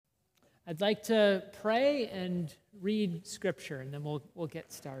I'd like to pray and read Scripture, and then we'll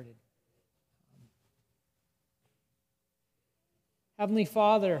get started. Heavenly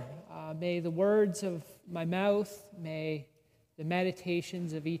Father, may the words of my mouth, may the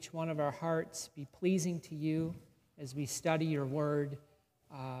meditations of each one of our hearts be pleasing to you as we study your word.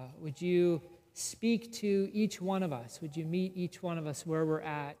 Would you speak to each one of us? Would you meet each one of us where we're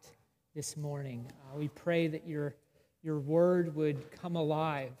at this morning? We pray that your word would come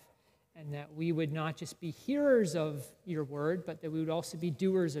alive and that we would not just be hearers of your word, but that we would also be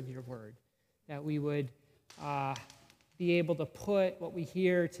doers of your word, that we would be able to put what we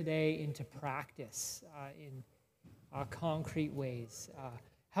hear today into practice in concrete ways.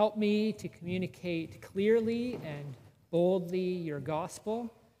 Help me to communicate clearly and boldly your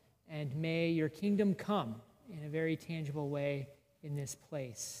gospel, and may your kingdom come in a very tangible way in this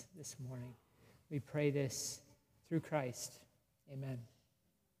place this morning. We pray this through Christ. Amen.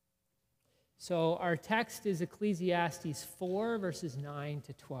 So our text is Ecclesiastes 4, verses 9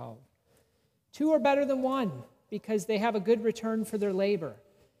 to 12. Two are better than one, because they have a good return for their labor.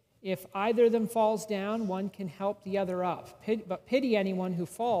 If either of them falls down, one can help the other up. But pity anyone who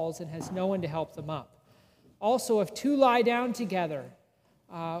falls and has no one to help them up. Also, if two lie down together,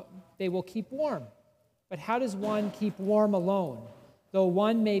 they will keep warm. But how does one keep warm alone? Though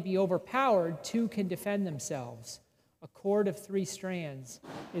one may be overpowered, two can defend themselves. A cord of 3 strands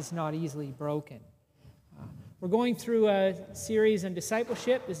is not easily broken. We're going through a series on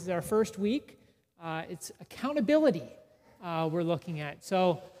discipleship. This is our first week. It's accountability we're looking at.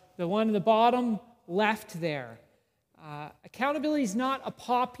 So the one at the bottom left there. Accountability is not a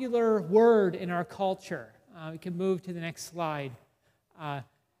popular word in our culture. We can move to the next slide.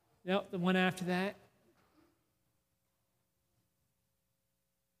 No, the one after that.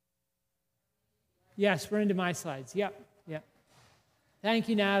 Yes, we're into my slides. Yep. Thank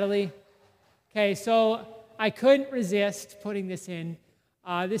you, Natalie. Okay, so I couldn't resist putting this in.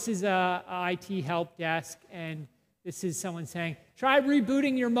 This is a IT help desk, and this is someone saying, try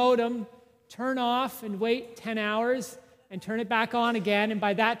rebooting your modem, turn off and wait 10 hours, and turn it back on again, and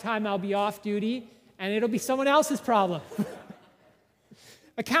by that time I'll be off duty, and it'll be someone else's problem.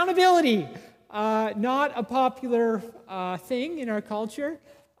 Accountability, not a popular thing in our culture.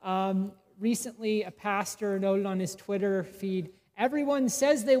 Recently, a pastor noted on his Twitter feed, everyone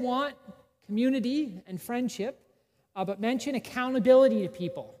says they want community and friendship, but mention accountability to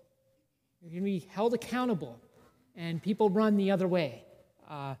people. You're going to be held accountable, and people run the other way.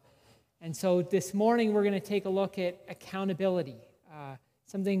 And so this morning, we're going to take a look at accountability,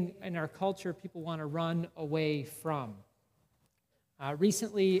 something in our culture people want to run away from.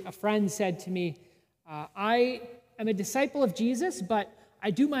 Recently, a friend said to me, I am a disciple of Jesus, but I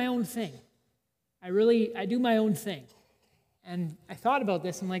do my own thing. I do my own thing. And I thought about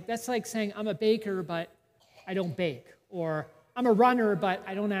this. I'm like, that's like saying I'm a baker, but I don't bake. Or I'm a runner, but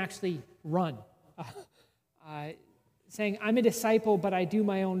I don't actually run. Saying I'm a disciple, but I do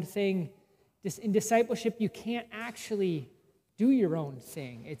my own thing. In discipleship, you can't actually do your own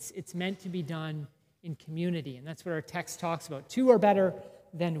thing. It's meant to be done in community. And that's what our text talks about. Two are better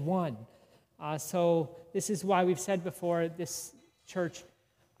than one. So this is why we've said before, this church,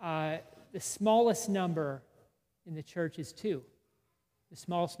 the smallest number in the church is 2. The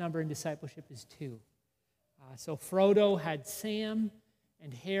smallest number in discipleship is 2. So Frodo had Sam,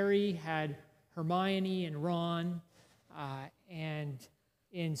 and Harry had Hermione and Ron. And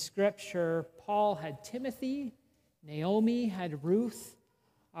in Scripture, Paul had Timothy, Naomi had Ruth.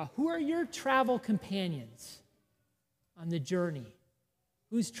 Who are your travel companions on the journey?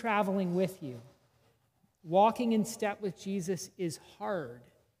 Who's traveling with you? Walking in step with Jesus is hard.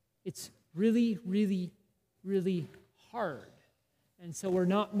 It's really, really, really hard. And so we're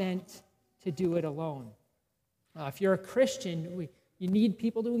not meant to do it alone. If you're a Christian, you need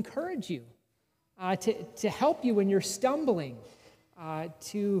people to encourage you, to help you when you're stumbling,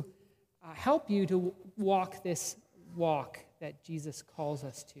 to help you to walk this walk that Jesus calls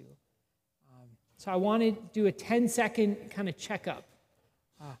us to. So I want to do a 10-second kind of checkup.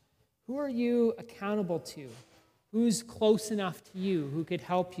 Who are you accountable to? Who's close enough to you who could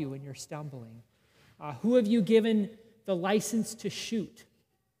help you when you're stumbling? Who have you given the license to shoot?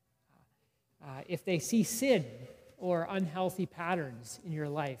 If they see sin or unhealthy patterns in your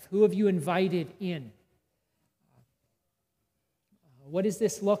life, who have you invited in? What does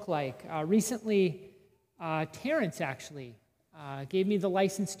this look like? Recently, Terrence actually gave me the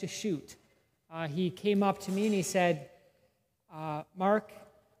license to shoot. He came up to me and he said, Mark,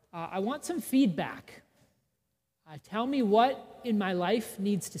 I want some feedback. Tell me what in my life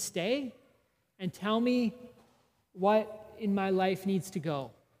needs to stay, and tell me what in my life needs to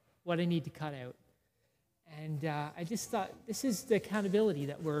go. what I need to cut out. And I just thought, this is the accountability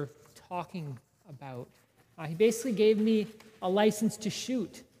that we're talking about. He basically gave me a license to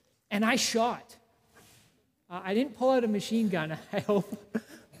shoot, and I shot. I didn't pull out a machine gun, I hope,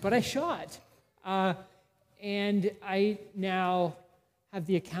 but I shot. And I now have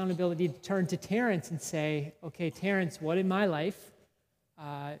the accountability to turn to Terrence and say, okay, Terrence, what in my life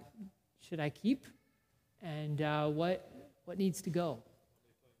should I keep? And what needs to go?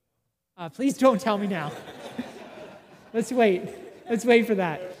 Please don't tell me now. Let's wait. Let's wait for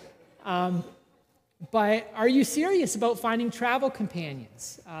that. But are you serious about finding travel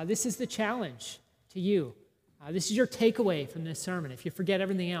companions? This is the challenge to you. This is your takeaway from this sermon. If you forget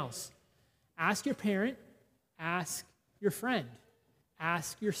everything else, ask your parent, ask your friend,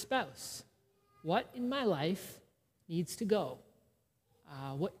 ask your spouse, what in my life needs to go?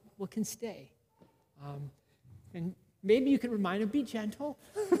 What can stay? And maybe you can remind them, be gentle.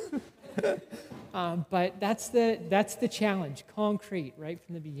 But that's the challenge, concrete, right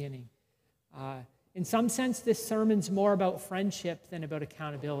from the beginning. In some sense, this sermon's more about friendship than about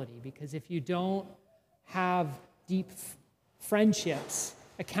accountability, because if you don't have deep friendships,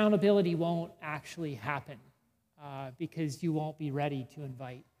 accountability won't actually happen, because you won't be ready to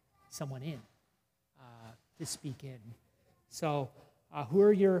invite someone in to speak in. So, who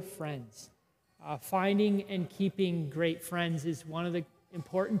are your friends? Finding and keeping great friends is one of the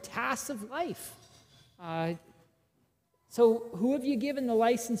important tasks of life. So who have you given the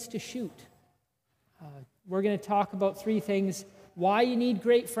license to shoot? We're going to talk about 3 things: why you need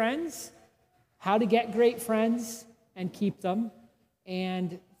great friends, how to get great friends and keep them,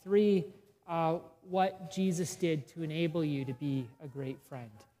 and 3, what Jesus did to enable you to be a great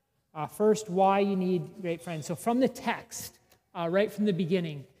friend. First, why you need great friends. So from the text, right from the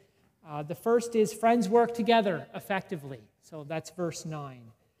beginning, the first is friends work together effectively. So that's verse 9.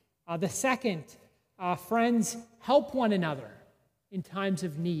 The second, friends help one another in times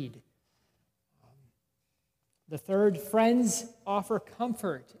of need. The third, friends offer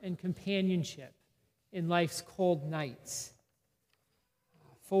comfort and companionship in life's cold nights.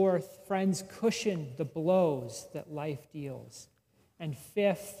 Fourth, friends cushion the blows that life deals. And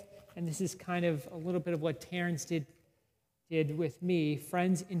fifth, and this is kind of a little bit of what Terrence did with me,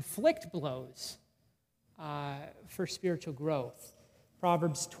 friends inflict blows for spiritual growth.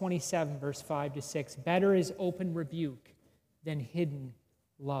 Proverbs 27, verse 5-6, better is open rebuke than hidden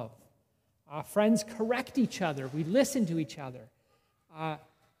love. Friends correct each other. We listen to each other.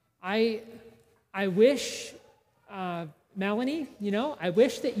 I wish, Melanie, I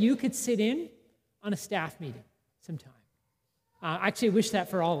wish that you could sit in on a staff meeting sometime. Actually, I wish that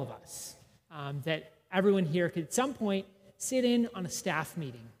for all of us, that everyone here could at some point sit in on a staff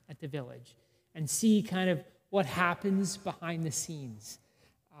meeting at the village and see kind of what happens behind the scenes.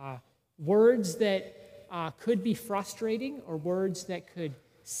 Words that could be frustrating, or words that could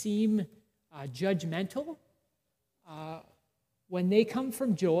seem judgmental, when they come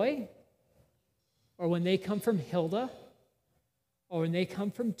from Joy, or when they come from Hilda, or when they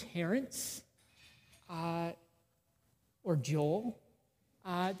come from Terrence, or Joel,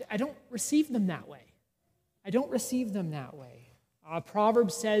 I don't receive them that way. I don't receive them that way.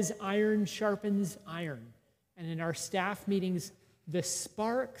 Proverbs says iron sharpens iron. And in our staff meetings, the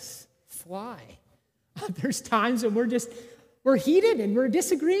sparks fly. There's times when we're heated and we're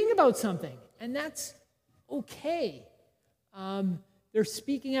disagreeing about something. And that's okay. They're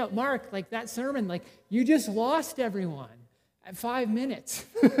speaking out. Mark, like that sermon, like, you just lost everyone at 5 minutes.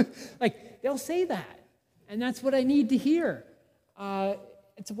 Like, they'll say that. And that's what I need to hear.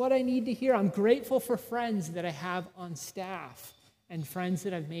 It's what I need to hear. I'm grateful for friends that I have on staff and friends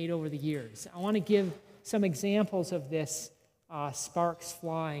that I've made over the years. I want to give some examples of this sparks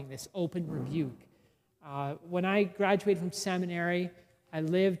flying, this open rebuke. When I graduated from seminary, I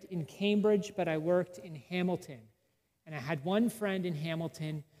lived in Cambridge, but I worked in Hamilton. And I had one friend in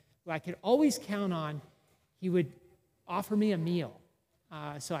Hamilton who I could always count on. He would offer me a meal.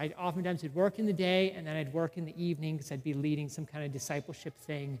 So I'd oftentimes work in the day, and then I'd work in the evening because I'd be leading some kind of discipleship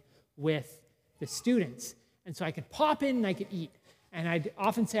thing with the students. And so I could pop in and I could eat. And I'd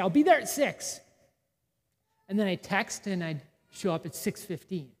often say, I'll be there at 6. And then I'd text and I'd show up at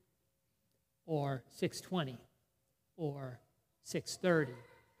 6:15 or 6:20 or 6:30.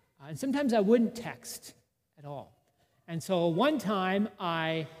 And sometimes I wouldn't text at all. And so one time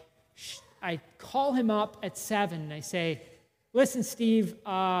I call him up at 7 and I say, listen, Steve,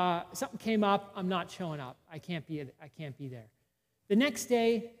 something came up. I'm not showing up. I can't be there. The next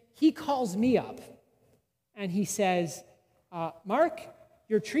day, he calls me up, and he says, Mark,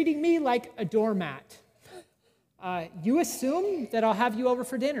 you're treating me like a doormat. You assume that I'll have you over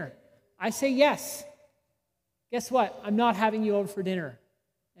for dinner. I say yes. Guess what? I'm not having you over for dinner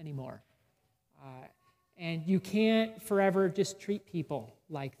anymore. And you can't forever just treat people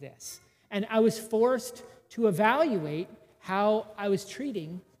like this. And I was forced to evaluate how I was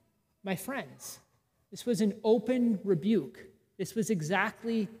treating my friends. This was an open rebuke. This was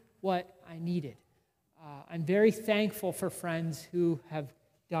exactly what I needed. I'm very thankful for friends who have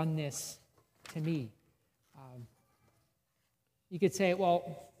done this to me. You could say, well,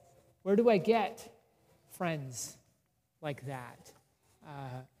 where do I get friends like that?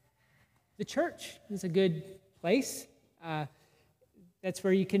 The church is a good place. That's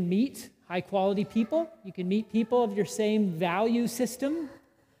where you can meet high-quality people. You can meet people of your same value system.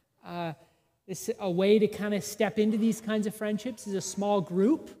 It's a way to kind of step into these kinds of friendships is a small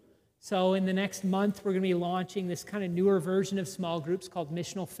group. So in the next month, we're going to be launching this kind of newer version of small groups called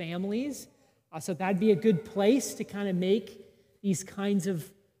missional families. So that'd be a good place to kind of make these kinds of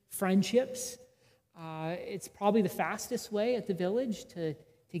friendships. It's probably the fastest way at the village to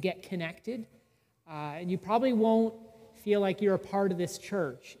get connected. And you probably won't feel like you're a part of this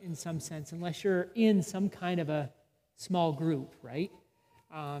church in some sense unless you're in some kind of a small group, right?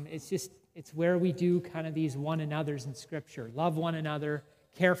 It's where we do kind of these one another's in Scripture. Love one another,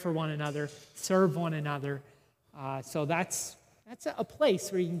 care for one another, serve one another. So that's a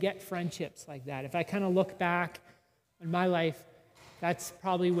place where you can get friendships like that. If I kind of look back in my life, that's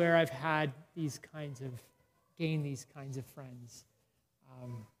probably where I've gained these kinds of friends.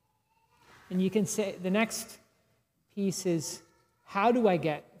 And you can say, the next piece is, how do I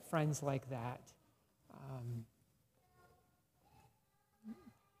get friends like that?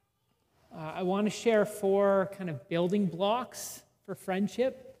 I want to share 4 kind of building blocks for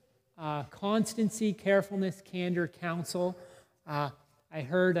friendship. Constancy, carefulness, candor, counsel. I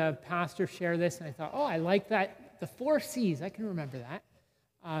heard a pastor share this, and I thought, I like that. The 4 C's, I can remember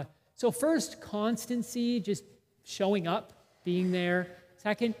that. So first, constancy, just showing up, being there.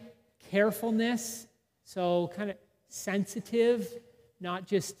 Second, carefulness, so kind of sensitive, not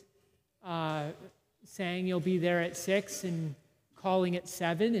just saying you'll be there at 6 and calling at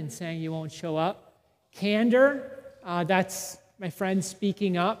 7 and saying you won't show up. Candor, that's my friend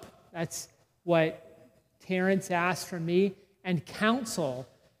speaking up. That's what Terrence asked from me. And counsel,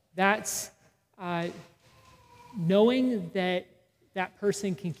 that's knowing that that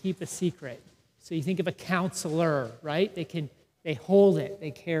person can keep a secret. So you think of a counselor, right? They hold it,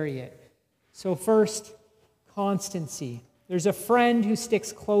 they carry it. So first, constancy. There's a friend who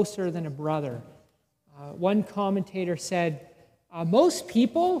sticks closer than a brother. One commentator said, most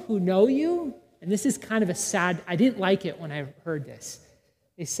people who know you, and this is kind of a sad, I didn't like it when I heard this.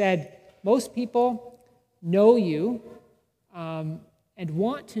 They said, most people know you and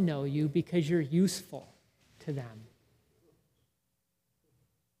want to know you because you're useful to them.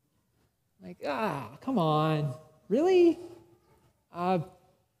 Like, come on, really?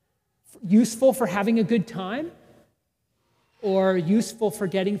 Useful for having a good time? Or useful for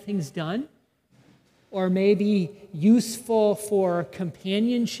getting things done? Or maybe useful for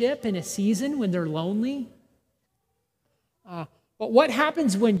companionship in a season when they're lonely? But what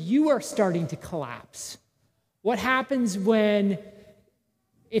happens when you are starting to collapse? What happens when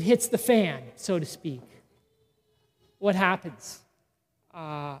it hits the fan, so to speak? What happens?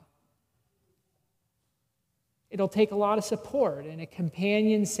 It'll take a lot of support, and a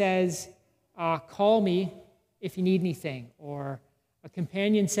companion says, call me if you need anything. Or a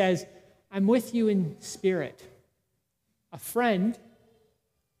companion says, I'm with you in spirit. A friend,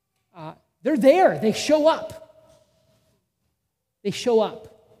 they're there. They show up. They show up.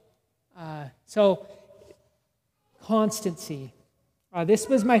 So, constancy. This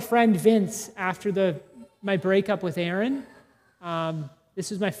was my friend Vince after my breakup with Aaron.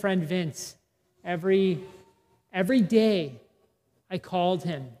 This was my friend Vince. Every day I called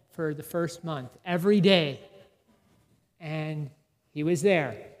him for the first month. Every day. And he was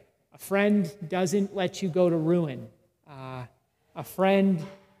there. A friend doesn't let you go to ruin. A friend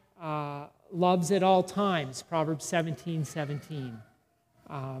loves at all times, Proverbs 17:17.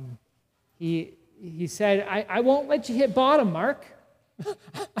 He said, I won't let you hit bottom, Mark.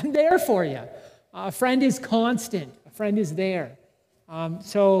 I'm there for you. A friend is constant. A friend is there.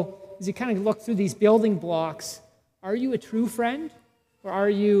 So as you kind of look through these building blocks, are you a true friend or are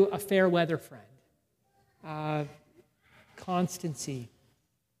you a fair weather friend? Constancy.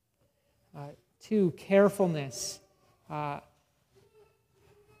 2, carefulness.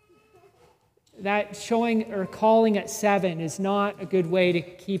 That showing or calling at 7 is not a good way to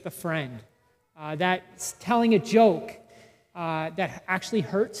keep a friend. That's telling a joke that actually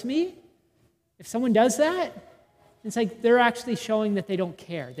hurts me. If someone does that, It's like they're actually showing that they don't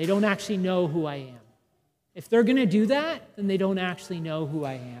care. They don't actually know who I am. If they're going to do that, then they don't actually know who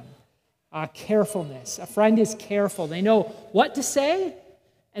I am. Carefulness. A friend is careful. They know what to say,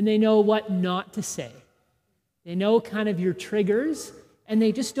 and they know what not to say. They know kind of your triggers, and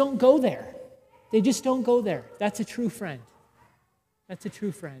they just don't go there. They just don't go there. That's a true friend. That's a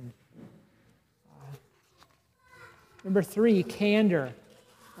true friend. Number 3, candor.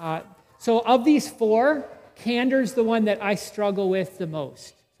 So of these 4, candor is the one that I struggle with the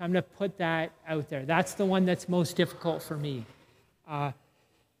most. I'm going to put that out there. That's the one that's most difficult for me.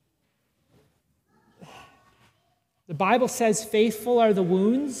 The Bible says faithful are the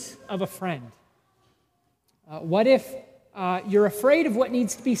wounds of a friend. What if you're afraid of what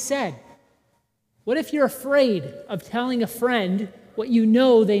needs to be said? What if you're afraid of telling a friend what you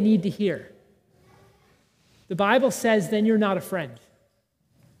know they need to hear? The Bible says then you're not a friend.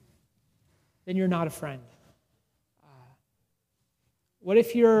 Then you're not a friend. What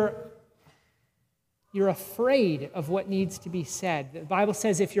if you're afraid of what needs to be said? The Bible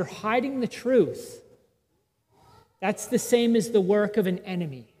says if you're hiding the truth, that's the same as the work of an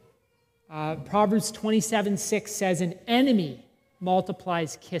enemy. Proverbs 27:6 says an enemy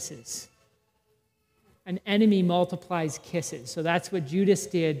multiplies kisses. An enemy multiplies kisses. So that's what Judas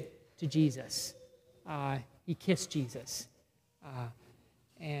did to Jesus. He kissed Jesus.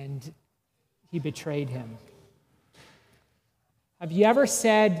 And he betrayed him. Have you ever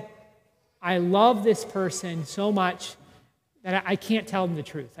said, I love this person so much that I can't tell them the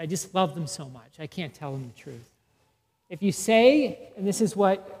truth. I just love them so much. I can't tell them the truth. If you say, and this is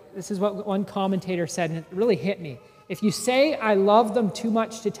what one commentator said, and it really hit me. If you say, I love them too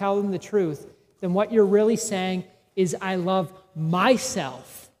much to tell them the truth, then what you're really saying is, I love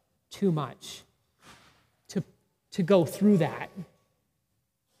myself too much to go through that.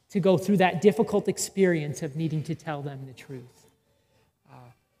 To go through that difficult experience of needing to tell them the truth.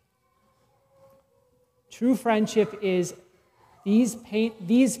 True friendship is these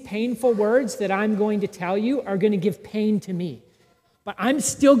painful words that I'm going to tell you are going to give pain to me. But I'm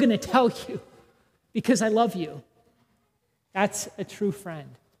still going to tell you because I love you. That's a true friend.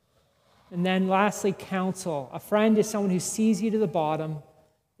 And then lastly, counsel. A friend is someone who sees you to the bottom.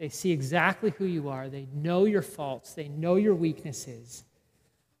 They see exactly who you are. They know your faults. They know your weaknesses.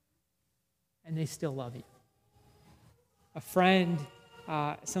 And they still love you. A friend,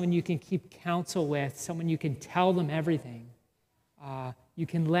 someone you can keep counsel with, someone you can tell them everything. You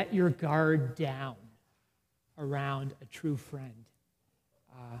can let your guard down around a true friend.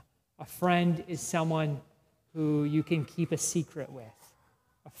 A friend is someone who you can keep a secret with.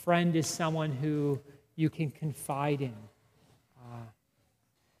 A friend is someone who you can confide in.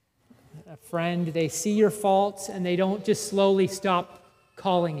 A friend, they see your faults and they don't just slowly stop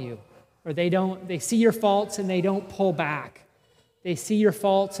calling you. Or they see your faults and they don't pull back. They see your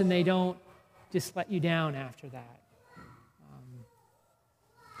faults and they don't just let you down after that.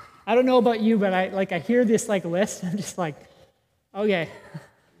 I don't know about you, but I hear this list, and I'm just like, okay,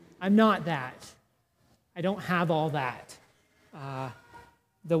 I'm not that. I don't have all that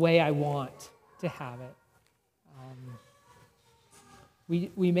the way I want to have it.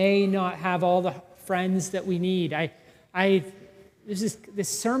 We may not have all the friends that we need. This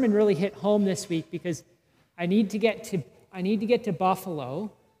sermon really hit home this week because I need to get to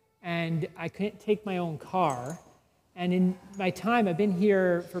Buffalo, and I couldn't take my own car. And in my time, I've been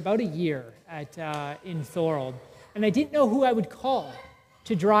here for about a year in Thorold, and I didn't know who I would call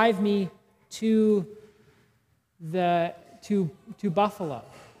to drive me to Buffalo.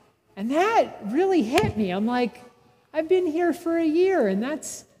 And that really hit me. I'm like, I've been here for a year, and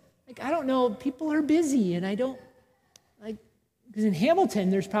that's I don't know. People are busy, and I don't because in Hamilton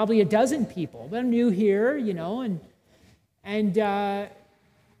there's probably a dozen people, but I'm new here, and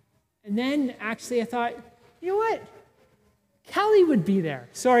then actually I thought, you know what? Callie would be there.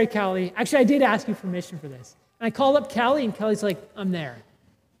 Sorry, Callie. Actually, I did ask you permission for this. And I called up Callie, and Callie's like, I'm there.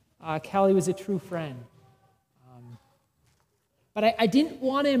 Callie was a true friend. But I didn't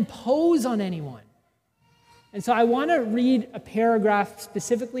want to impose on anyone. And so I want to read a paragraph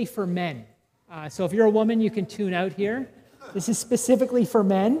specifically for men. So if you're a woman, you can tune out here. This is specifically for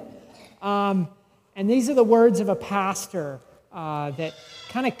men. And these are the words of a pastor that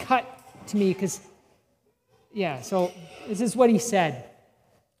kind of cut to me because, so this is what he said.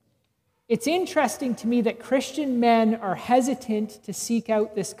 It's interesting to me that Christian men are hesitant to seek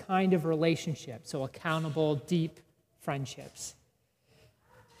out this kind of relationship, so accountable, deep friendships.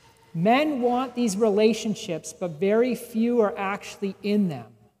 Men want these relationships, but very few are actually in them.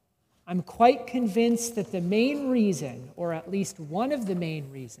 I'm quite convinced that the main reason, or at least one of the main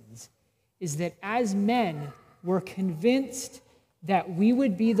reasons, is that as men, we're convinced that we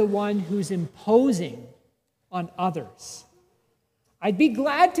would be the one who's imposing on others. I'd be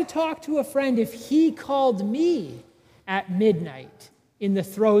glad to talk to a friend if he called me at midnight in the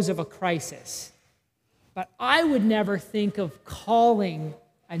throes of a crisis. But I would never think of calling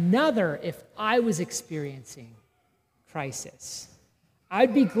another if I was experiencing crisis.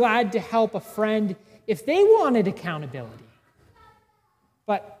 I'd be glad to help a friend if they wanted accountability.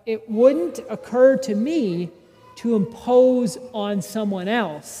 But it wouldn't occur to me to impose on someone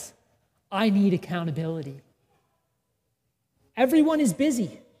else, I need accountability. Everyone is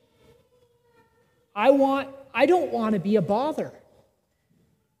busy. I don't want to be a bother.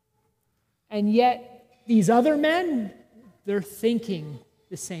 And yet, these other men, they're thinking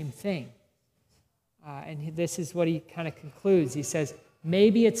the same thing. And this is what he kind of concludes. He says,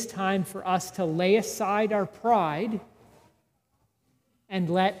 maybe it's time for us to lay aside our pride and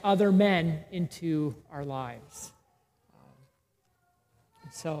let other men into our lives.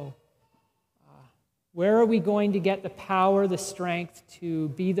 Where are we going to get the power, the strength to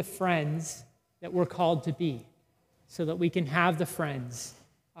be the friends that we're called to be so that we can have the friends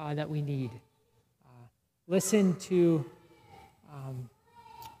that we need? Listen to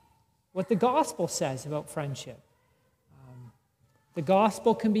what the gospel says about friendship. The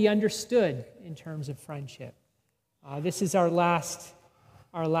gospel can be understood in terms of friendship. This is our last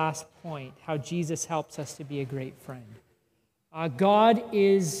point, how Jesus helps us to be a great friend. God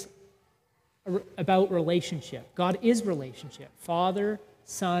is about relationship. God is relationship. Father,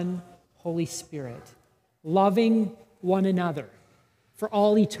 Son, Holy Spirit. Loving one another for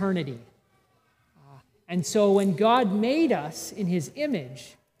all eternity. And so when God made us in his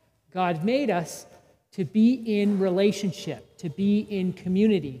image, God made us to be in relationship, to be in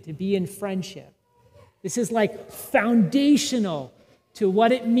community, to be in friendship. This is like foundational to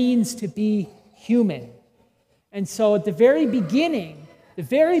what it means to be human. And so at the very beginning,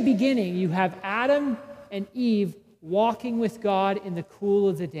 you have Adam and Eve walking with God in the cool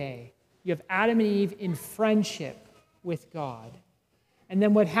of the day. You have Adam and Eve in friendship with God. And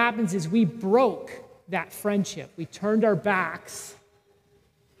then what happens is we broke that friendship. We turned our backs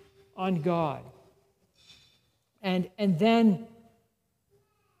on God. And then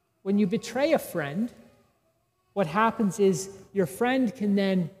when you betray a friend, what happens is your friend can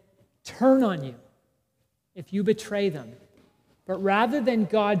then turn on you if you betray them. But rather than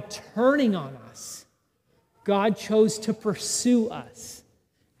God turning on us, God chose to pursue us.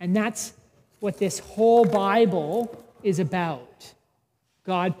 And that's what this whole Bible is about.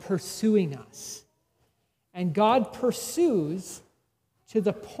 God pursuing us. And God pursues to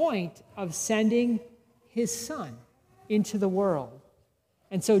the point of sending his Son into the world.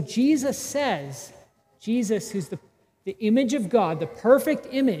 And so Jesus says, Jesus, who's the image of God, the perfect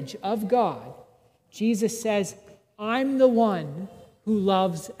image of God, Jesus says, I'm the one who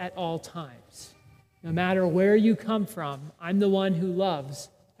loves at all times. No matter where you come from, I'm the one who loves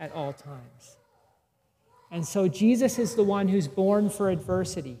at all times. And so Jesus is the one who's born for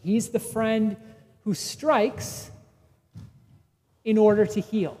adversity. He's the friend who strikes in order to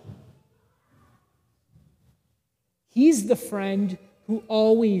heal. He's the friend who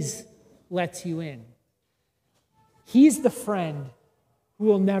always lets you in. He's the friend who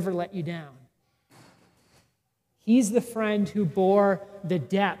will never let you down. He's the friend who bore the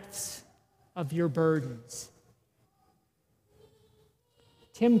depths of your burdens.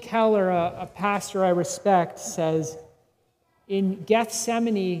 Tim Keller, a pastor I respect, says, in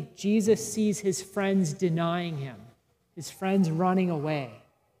Gethsemane, Jesus sees his friends denying him, his friends running away.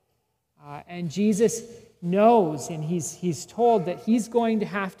 And Jesus knows, and he's told that he's going to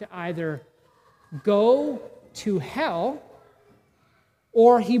have to either go to hell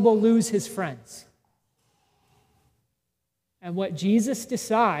or he will lose his friends. And what Jesus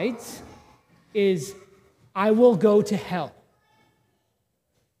decides is, I will go to hell.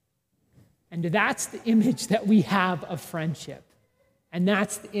 And that's the image that we have of friendship. And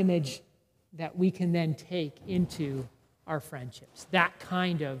that's the image that we can then take into our friendships. That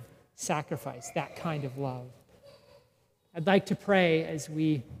kind of sacrifice, that kind of love. I'd like to pray as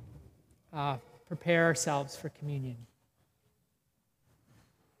we prepare ourselves for communion.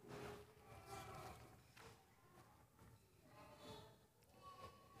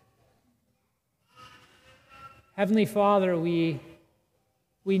 Heavenly Father, we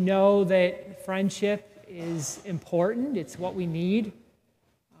know that friendship is important. It's what we need.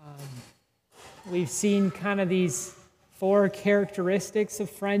 We've seen kind of these 4 characteristics of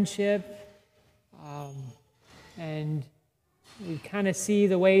friendship, and we kind of see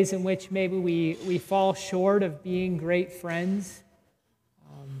the ways in which maybe we fall short of being great friends.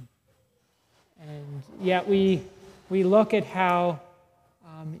 And yet we look at how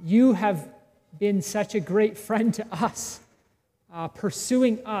you have been such a great friend to us,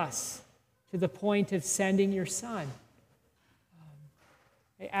 pursuing us to the point of sending your Son.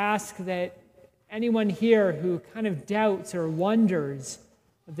 I ask that anyone here who kind of doubts or wonders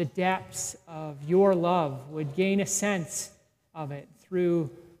of the depths of your love would gain a sense of it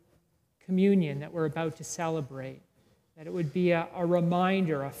through communion that we're about to celebrate. That it would be a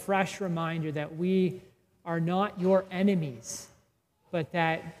reminder, a fresh reminder that we are not your enemies, but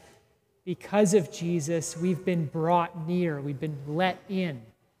that because of Jesus, we've been brought near, we've been let in,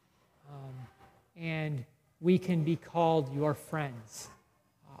 and we can be called your friends.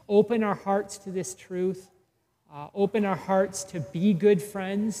 Open our hearts to this truth. Open our hearts to be good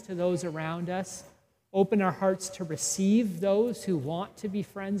friends to those around us. Open our hearts to receive those who want to be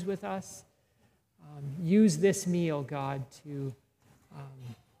friends with us. Use this meal, God, to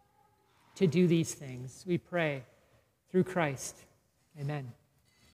do these things. We pray through Christ. Amen.